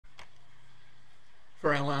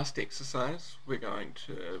For our last exercise, we're going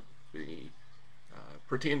to be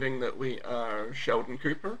pretending that we are Sheldon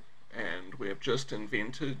Cooper and we have just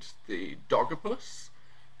invented the Dogopus,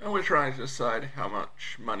 and we're trying to decide how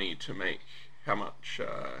much money to make, how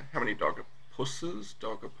many Dogopusses,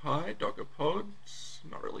 Dogopi, Dogopods,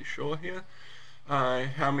 not really sure here,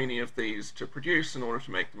 how many of these to produce in order to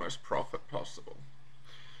make the most profit possible.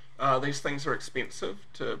 These things are expensive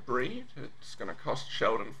to breed. It's going to cost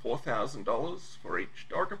Sheldon $4,000 for each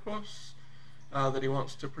Dogopus that he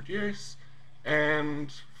wants to produce,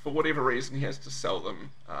 and for whatever reason he has to sell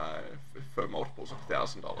them for multiples of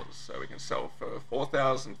 $1,000. So we can sell for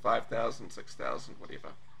 $4,000, $5,000, $6,000, whatever.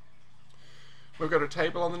 We've got a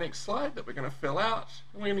table on the next slide that we're going to fill out,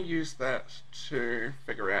 and we're going to use that to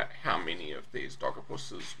figure out how many of these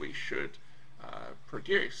Dogopusses we should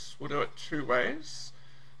produce. We'll do it two ways.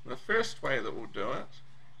 The first way that we'll do it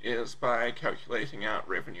is by calculating out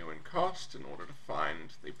revenue and cost in order to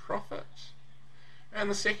find the profit. And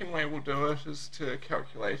the second way we'll do it is to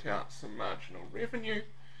calculate out some marginal revenue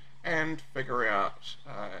and figure out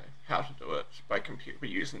how to do it by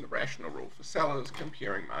using the rational rule for sellers,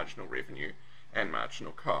 comparing marginal revenue and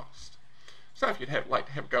marginal cost. So if you'd like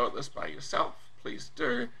to have a go at this by yourself, please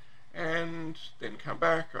do, and then come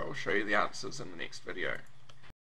back. I'll show you the answers in the next video.